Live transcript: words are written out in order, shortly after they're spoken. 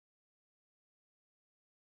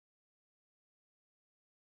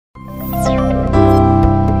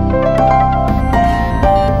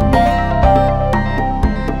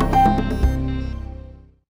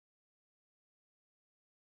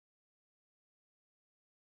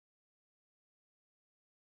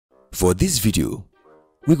For this video,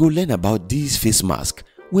 we go learn about this face mask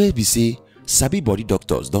wey be say sabi body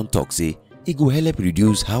doctors don talk say e go help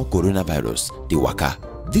reduce how coronavirus dey waka.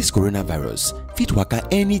 This coronavirus fit waka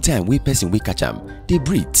anytime wey person wey catch am dey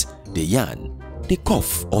breathe, dey yarn, dey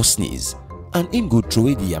cough or sneeze, and im go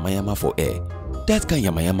throway the yamayama for air. That kind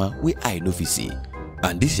yamayama wey eye no fit see,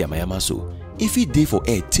 and this yamayama so e fit dey for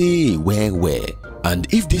air tey well. And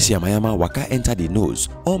if this yamayama waka enter the nose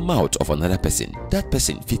or mouth of another person, that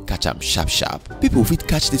person fit catch am sharp. People fit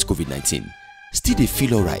catch this COVID-19, still dey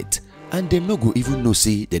feel alright, and dem no go even know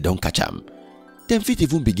say they don catch am. Dem fit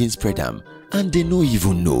even begin spread am and they no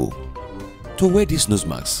even know. To wear this nose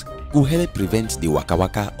mask go help prevent the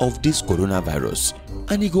waka of this coronavirus,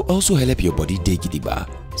 and e go also help your body dey gidigba.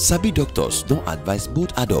 Sabi doctors don advise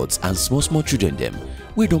both adults and small children dem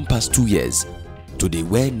wey don pass 2 years to dey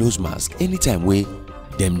wear nose mask anytime wey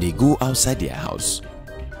dem dey go outside their house,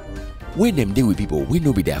 when dem dey with people wey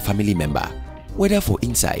no be their family member, whether for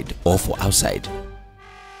inside or for outside.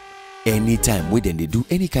 Anytime wey dem dey do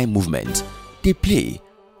any kind movement, dey play,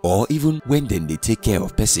 or even when dem dey take care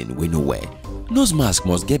of person wey no well. Nose mask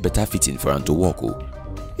must get better fitting for am to work o.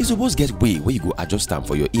 E suppose get way wey you go adjust am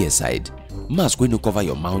for your ear side. Mask wey no cover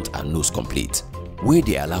your mouth and nose complete, wey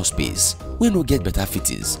dey allow space, wey no get better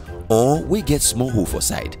fittings, or wey get small hole for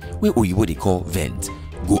side wey oyibo dey call vent,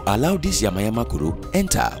 go allow this yamayama koro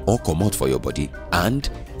enter or comot for your body. And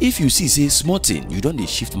if you see say small thing you don dey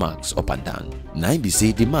shift marks up and down, na im be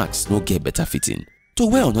say the marks no get better fitting. To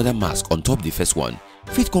wear another mask on top the first one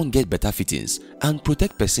fit come get better fittings and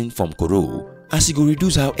protect person from koro, as e go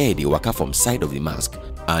reduce how air dey waka from side of the mask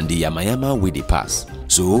and the yamayama wey dey pass.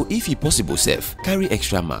 So if e possible sef, carry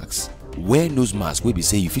extra masks. Wear nose mask wey be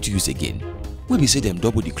say you fit use again, wey be say dem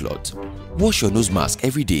double the cloth. Wash your nose mask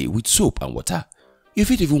every day with soap and water. You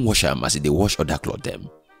fit even wash am as you dey wash other cloth dem.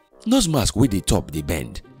 Nose mask wey dey top dey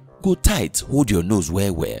bend go tight hold your nose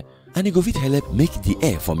well, and e go fit help make the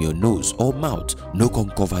air from your nose or mouth no come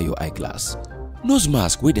cover your eyeglass. Nose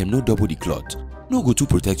mask wey dem no double the cloth no go too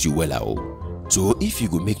protect you wella o. So if you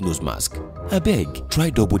go make nose mask, abeg try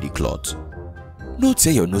double the cloth. No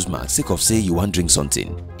tear your nose mask sake of say you wan drink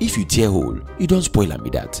something. If you tear hole, you don spoil am be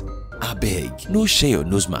that. Abeg no share your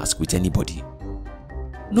nose mask with anybody.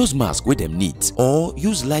 Nose mask wey dem neat or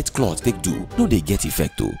use light cloth take do no dey get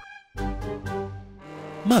effect o.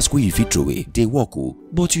 Mask wey you fit throway dey work o,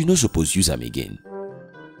 but you no suppose use am again.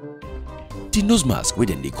 The nose mask wey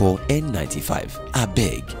dem dey call N95,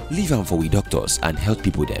 abeg leave am for we doctors and health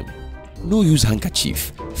people dem. No use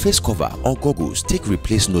handkerchief, face cover or goggles take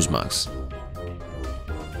replace nose masks.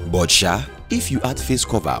 But sha, if you add face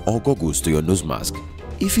cover or goggles to your nose mask,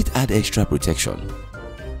 e fit add extra protection.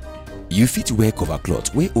 You fit wear cover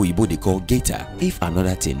cloth wey oyibo dey call gaiter if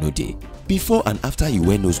another thing no dey. Before and after you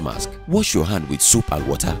wear nose mask, wash your hand with soap and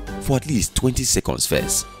water for at least 20 seconds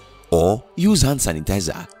first. Or use hand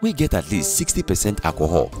sanitizer wey get at least 60%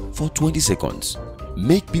 alcohol for 20 seconds.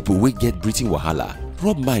 Make people wey get breathing wahala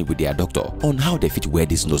rub mind with their doctor on how they fit wear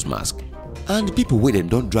this nose mask. And people wey dem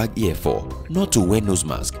don drag ear for not to wear nose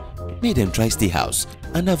mask, make dem try stay house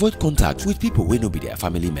and avoid contact with people wey no be their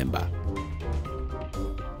family member.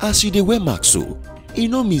 As you dey wear mask so, e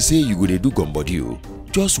no mean say you go dey do gum body o.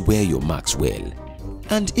 Just wear your mask well.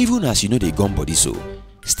 And even as you no dey gum body so,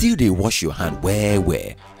 still dey wash your hand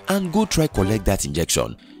well and go try collect that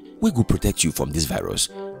injection wey go protect you from this virus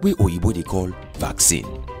wey oyibo dey call vaccine.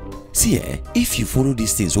 See if you follow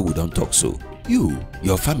these things wey we don talk so, you,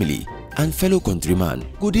 your family and fellow countryman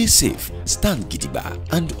go dey safe, stand gidigba,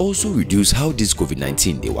 and also reduce how this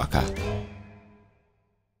COVID-19 dey waka.